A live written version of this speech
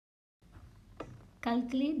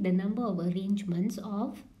Calculate the number of arrangements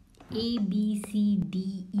of A, B, C,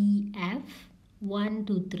 D, E, F, 1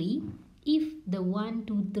 to 3 if the 1,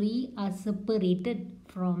 2, 3 are separated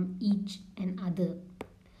from each another.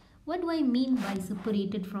 What do I mean by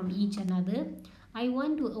separated from each another? I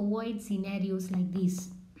want to avoid scenarios like this.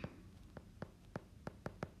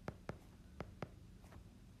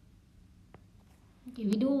 Okay,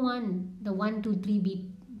 we don't want the 1, 2, 3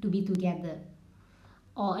 to be together.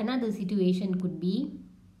 Or another situation could be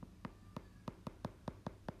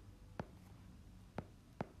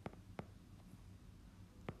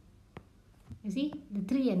you see, the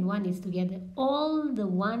 3 and 1 is together. All the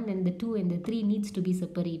 1 and the 2 and the 3 needs to be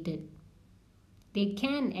separated. They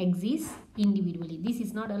can exist individually. This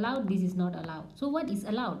is not allowed, this is not allowed. So what is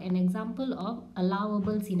allowed? An example of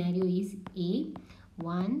allowable scenario is A,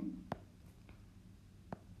 1,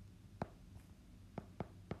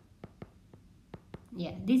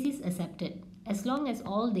 yeah, this is accepted. As long as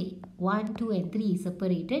all the 1, 2 and 3 is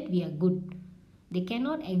separated, we are good. They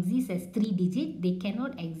cannot exist as 3 digit. They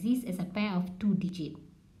cannot exist as a pair of 2 digit.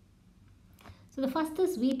 So the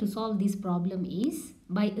fastest way to solve this problem is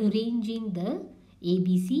by arranging the A,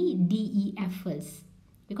 B, C, D, E, F first.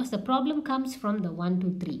 Because the problem comes from the 1,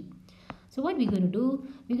 2, 3. So what we're going to do?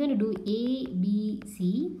 We're going to do A, B,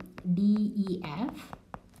 C, D, E, F.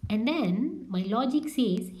 And then my logic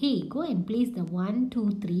says, hey, go and place the 1,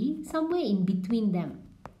 2, 3 somewhere in between them.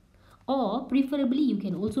 Or preferably you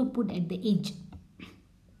can also put at the edge.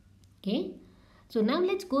 Okay. So now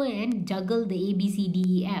let's go and juggle the A, B, C, D,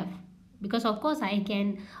 E, F. Because of course I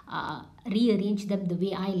can rearrange them the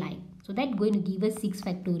way I like. So that's going to give us 6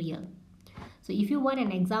 factorial. So if you want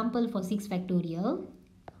an example for 6 factorial,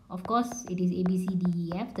 of course it is A, B, C, D,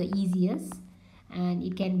 E, F, the easiest. And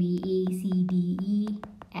it can be A, C, D, E,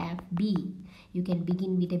 F, B. You can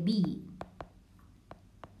begin with a B.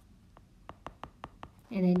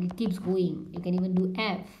 And then it keeps going. You can even do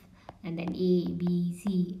F. And then A, B,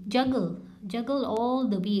 C. Juggle. Juggle all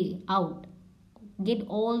the way out. Get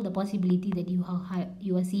all the possibility that you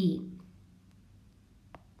are seeing.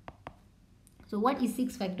 So what is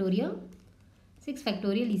 6 factorial? 6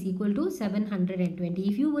 factorial is equal to 720.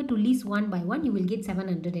 If you were to list one by one, you will get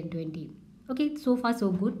 720. Okay, so far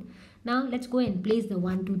so good. Now let's go and place the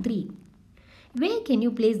 1, 2, 3. Where can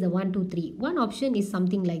you place the 1, 2, 3? One option is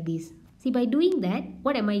something like this. See, by doing that,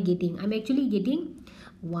 what am I getting? I'm actually getting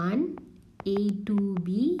 1, A, 2,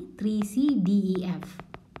 B, 3, C, D, E, F.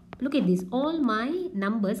 Look at this. All my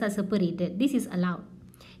numbers are separated. This is allowed.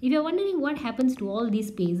 If you're wondering what happens to all these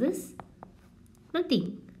spaces,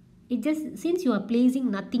 nothing. It just, since you are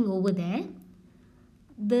placing nothing over there,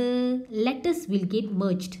 the letters will get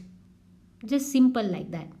merged. Just simple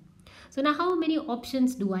like that. So now how many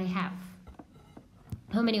options do I have?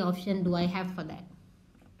 How many options do I have for that?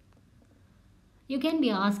 You can be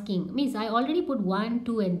asking, Miss, I already put 1,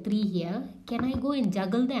 2 and 3 here. Can I go and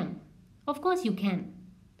juggle them? Of course you can.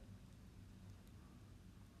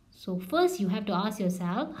 So first you have to ask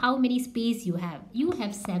yourself how many space you have. You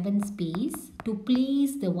have 7 space to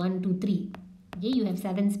place the 1, 2, 3. Okay, you have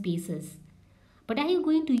 7 spaces. But are you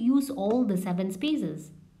going to use all the 7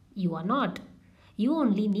 spaces? You are not. You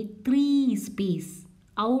only need 3 space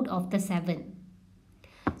out of the 7.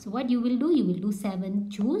 So what you will do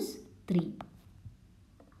 7, choose 3.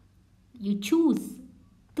 You choose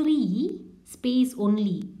 3 space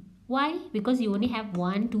only. Why? Because you only have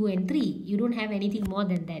 1, 2 and 3. You don't have anything more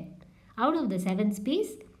than that. Out of the 7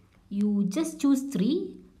 space, you just choose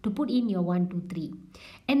 3 to put in your 1, 2, 3.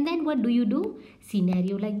 And then what do?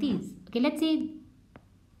 Scenario like this. Okay, let's say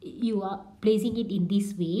you are placing it in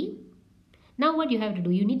this way. Now what you have to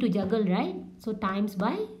do? You need to juggle, right? So times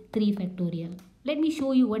by 3 factorial. Let me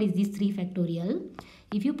show you what is this 3 factorial.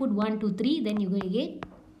 If you put 1, 2, 3, then you're going to get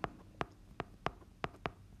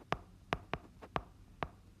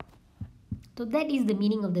so that is the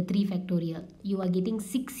meaning of the 3 factorial. You are getting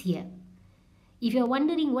 6 here. If you are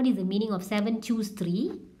wondering what is the meaning of 7 choose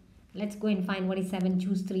 3, let's go and find what is 7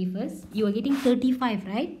 choose 3 first. You are getting 35,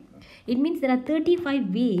 right? It means there are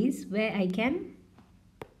 35 ways where I can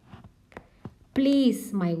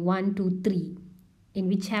place my 1, 2, 3 in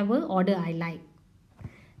whichever order I like.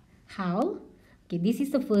 How? Okay, this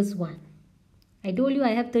is the first one. I told you I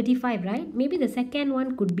have 35, right? Maybe the second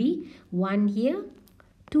one could be 1 here,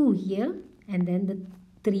 2 here, and then the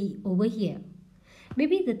 3 over here.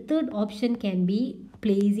 Maybe the third option can be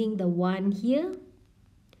placing the 1 here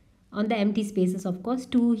on the empty spaces, of course,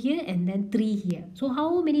 2 here and then 3 here. So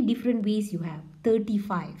how many different ways you have?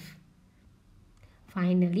 35.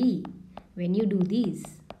 Finally, when you do this,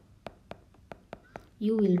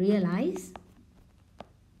 you will realize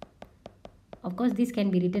Of course, this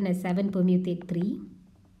can be written as 7 permutate 3.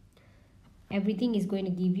 Everything is going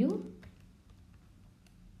to give you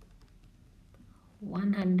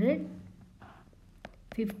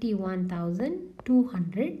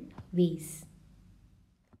 151,200 ways.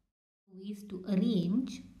 Ways to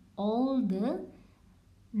arrange all the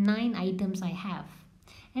 9 items I have.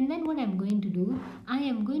 And then what I'm going to do, I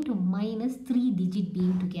am going to minus 3 digit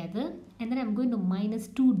being together, and then I'm going to minus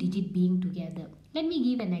 2 digit being together. Let me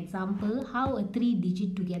give an example how a 3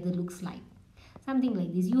 digit together looks like. Something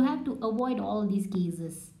like this. You have to avoid all these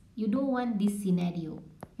cases. You don't want this scenario.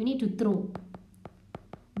 You need to throw.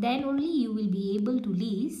 Then only you will be able to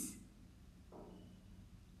list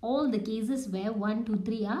all the cases where 1, 2,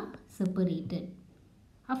 3 are separated.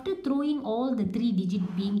 After throwing all the 3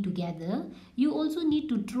 digit being together, you also need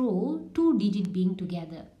to throw 2 digit being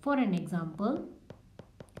together. For an example,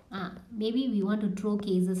 maybe we want to throw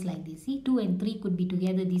cases like this. See, 2 and 3 could be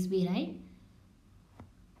together this way, right?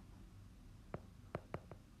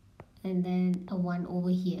 And then a 1 over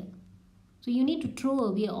here. So you need to throw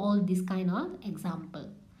away all this kind of example.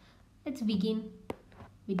 Let's begin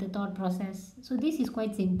with the thought process. So this is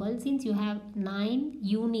quite simple. Since you have 9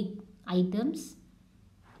 unique items,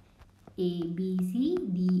 A, B, C,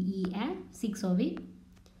 D, E, F, 6 of it,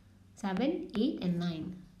 7, 8 and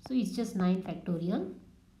 9. So it's just 9 factorial.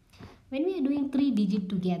 When we are doing 3 digit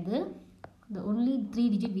together, the only 3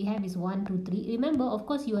 digit we have is 1, 2, 3. Remember, of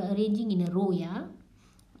course, you are arranging in a row, yeah?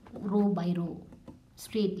 Row by row,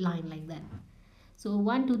 straight line like that. So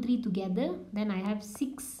 1, 2, 3 together, then I have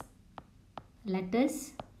 6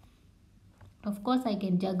 letters. Of course, I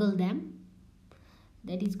can juggle them.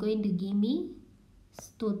 That is going to give me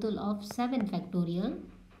total of 7 factorial.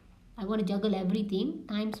 I want to juggle everything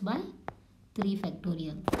times by 3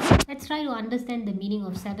 factorial. Let's try to understand the meaning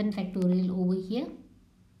of 7 factorial over here.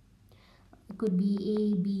 It could be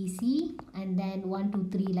A, B, C and then 1, 2,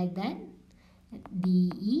 3 like that. D,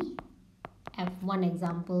 E, F, one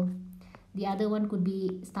example. The other one could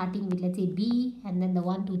be starting with, let's say, B and then the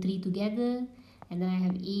 1, 2, 3 together. And then I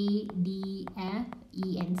have A, D, F,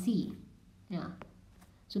 E and C. Yeah.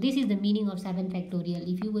 So this is the meaning of 7 factorial.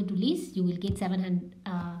 If you were to list, you will get 700.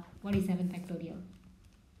 What is 7 factorial?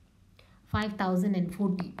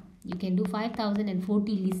 5040. You can do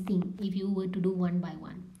 5040 listing if you were to do one by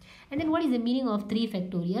one. And then what is the meaning of 3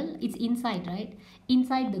 factorial? It's inside, right?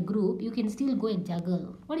 Inside the group, you can still go and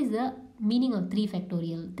juggle. What is the meaning of 3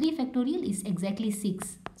 factorial? 3 factorial is exactly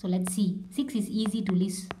 6. So let's see. 6 is easy to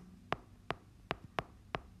list.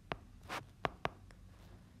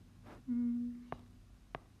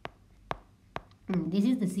 This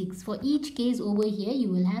is the 6. For each case over here, you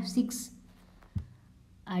will have 6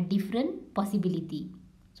 different possibility.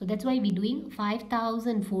 So that's why we're doing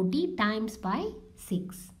 5040 times by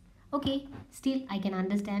 6. Okay, still I can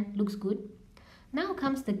understand, looks good. Now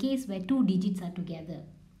comes the case where 2 digits are together.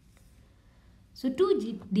 So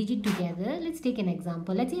 2 digit together, let's take an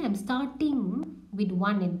example. Let's say I'm starting with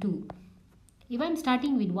 1 and 2. If I'm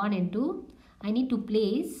starting with 1 and 2, I need to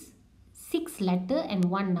place 6 letter and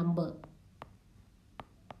 1 number.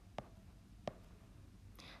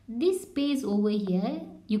 This space over here,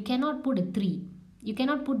 you cannot put a 3. You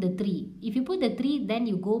cannot put the 3. If you put the 3, then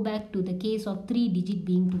you go back to the case of 3 digit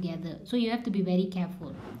being together. So you have to be very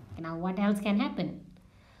careful. Now what else can happen?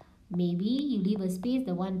 Maybe you leave a space,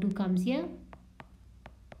 the 1, 2 comes here.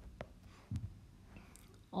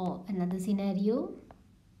 Or another scenario,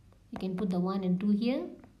 you can put the 1 and 2 here.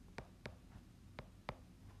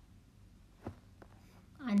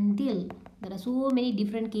 Until there are so many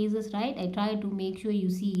different cases, right? I try to make sure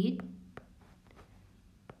you see it.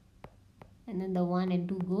 And then the 1 and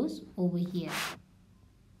 2 goes over here.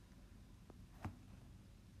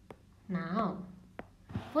 Now,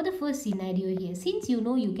 for the first scenario here, since you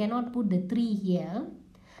know you cannot put the 3 here,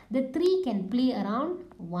 the 3 can play around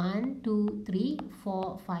 1, 2, 3,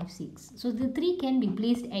 4, 5, 6. So the 3 can be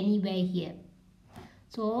placed anywhere here.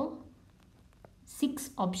 So 6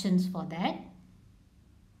 options for that.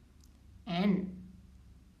 And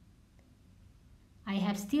I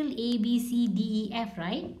have still A, B, C, D, E, F,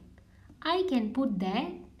 right? I can put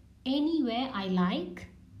that anywhere I like.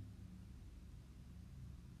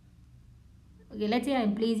 Okay, let's say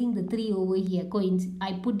I'm placing the 3 over here.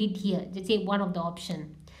 I put it here. Let's say one of the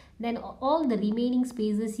option. Then all the remaining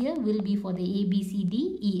spaces here will be for the A, B, C,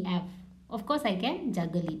 D, E, F. Of course, I can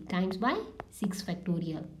juggle it times by 6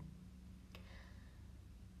 factorial.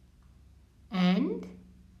 And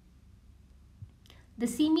the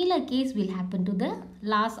similar case will happen to the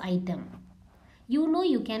last item. You know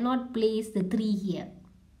you cannot place the 3 here.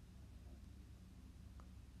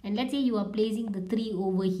 And let's say you are placing the 3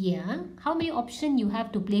 over here. How many options you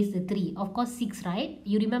have to place the 3? Of course 6, right?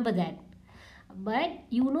 You remember that. But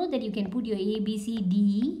you know that you can put your A, B, C, D,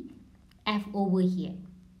 E, F over here.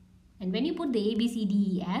 And when you put the A, B, C,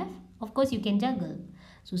 D, E, F, of course you can juggle.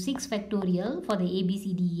 So 6 factorial for the A, B,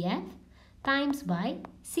 C, D, E, F times by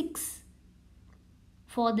 6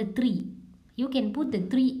 for the 3. You can put the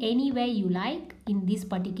 3 anywhere you like in these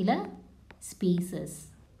particular spaces.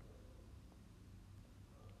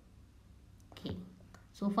 Okay,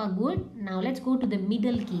 so far good. Now let's go to the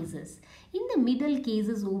middle cases. In the middle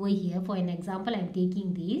cases over here, for an example, I am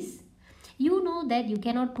taking this. You know that you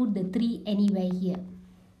cannot put the 3 anywhere here.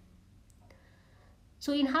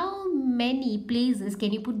 So in how many places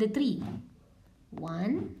can you put the 3?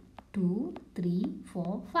 1, 2, 3,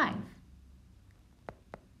 4, 5.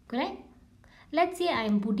 Correct? Let's say I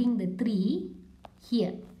am putting the 3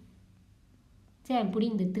 here. Say I am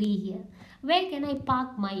putting the 3 here. Where can I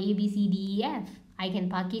park my A, B, C, D, E, F? I can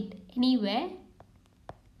park it anywhere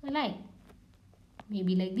I like.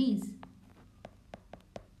 Maybe like this.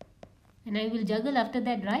 And I will juggle after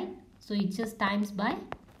that, right? So it's just times by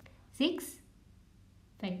 6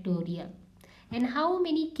 factorial. And how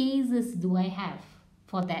many cases do I have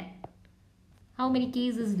for that? How many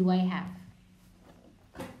cases do I have?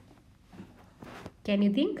 Can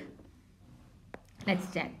you think?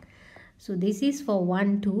 Let's check. So this is for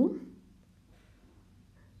 1, 2,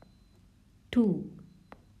 2,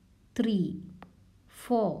 3,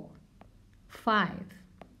 4, 5,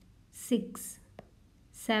 6,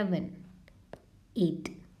 7,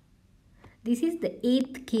 8. This is the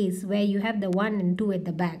 8th case where you have the 1 and 2 at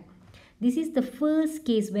the back. This is the first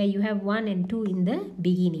case where you have 1 and 2 in the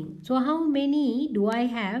beginning. So how many do I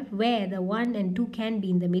have where the 1 and 2 can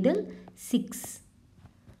be in the middle? 6.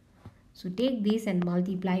 So take this and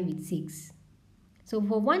multiply with 6. So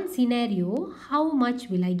for one scenario, how much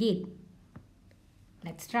will I get?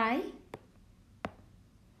 Let's try.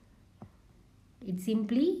 It's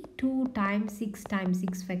simply 2 times 6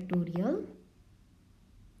 factorial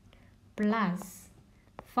plus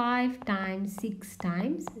 5 times 6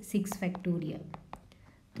 times 6 factorial.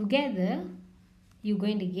 Together, you're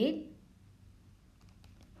going to get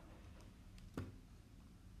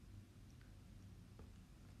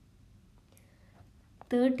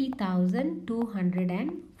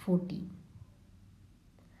 30,240.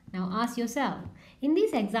 Now ask yourself, in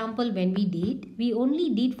this example when we only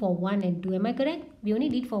did for 1 and 2. Am I correct? We only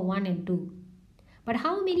did for 1 and 2. But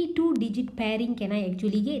how many 2-digit pairing can I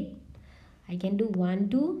actually get? I can do 1,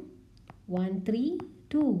 2, 1, 3,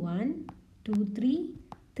 2, 1, 2, 3,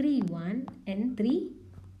 3, 1 and 3,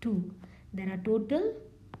 2. There are total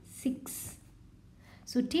 6.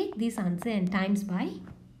 So take this answer and times by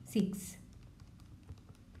 6.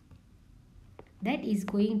 That is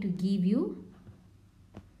going to give you,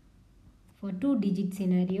 for 2-digit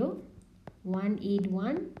scenario,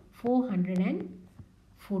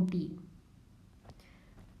 181,440.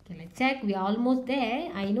 Okay, let's check. We are almost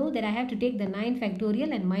there. I know that I have to take the 9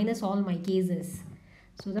 factorial and minus all my cases.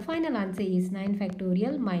 So the final answer is 9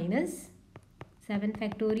 factorial minus 7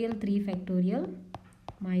 factorial, 3 factorial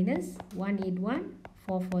minus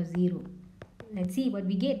 181,440. Let's see what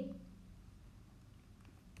we get.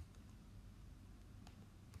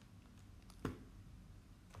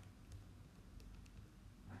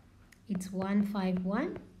 It's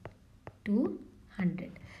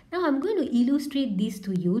 151,200. Now I'm going to illustrate this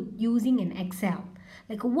to you using an Excel.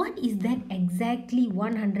 Like, what is that exactly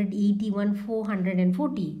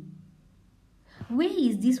 181,440? Where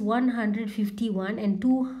is this 151 and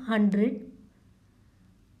 200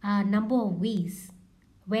 number of ways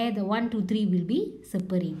where the 1, 2, 3 will be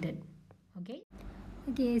separated? Okay.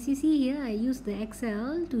 Okay, as you see here, I use the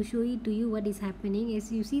Excel to show it to you what is happening.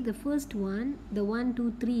 As you see, the first one, the 1,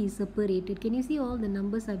 2, 3 is separated. Can you see all the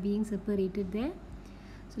numbers are being separated there?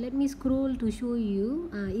 So let me scroll to show you.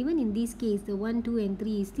 Even in this case, the 1, 2 and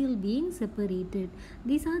 3 is still being separated.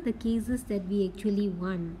 These are the cases that we actually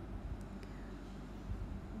won.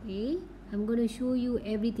 Okay, I'm going to show you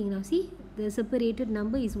everything. Now see, the separated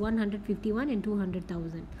number is 151 and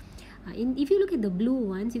 200,000. If you look at the blue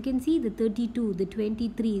ones, you can see the 32, the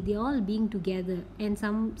 23, they all being together, and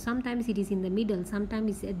sometimes it is in the middle, sometimes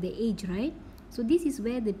it's at the edge, right? So this is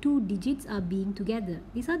where the 2 digits are being together.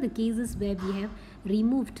 These are the cases where we have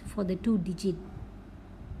removed for the 2 digit.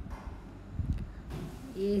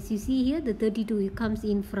 As you see here, the 32, it comes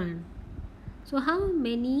in front. So how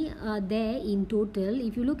many are there in total?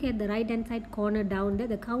 If you look at the right hand side corner down there,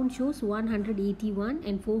 the count shows 181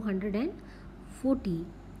 and 440.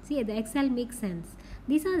 See, the Excel makes sense.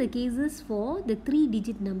 These are the cases for the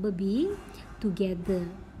 3-digit number being together.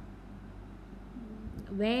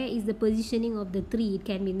 Where is the positioning of the 3? It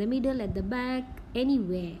can be in the middle, at the back,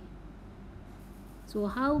 anywhere. So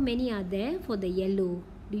how many are there for the yellow?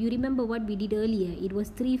 Do you remember what we did earlier? It was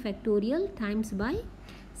 3 factorial times by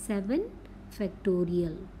 7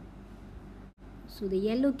 factorial. So the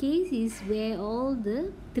yellow case is where all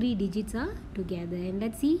the 3 digits are together. And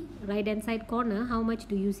let's see, right hand side corner, how much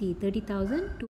do you see? 30,000.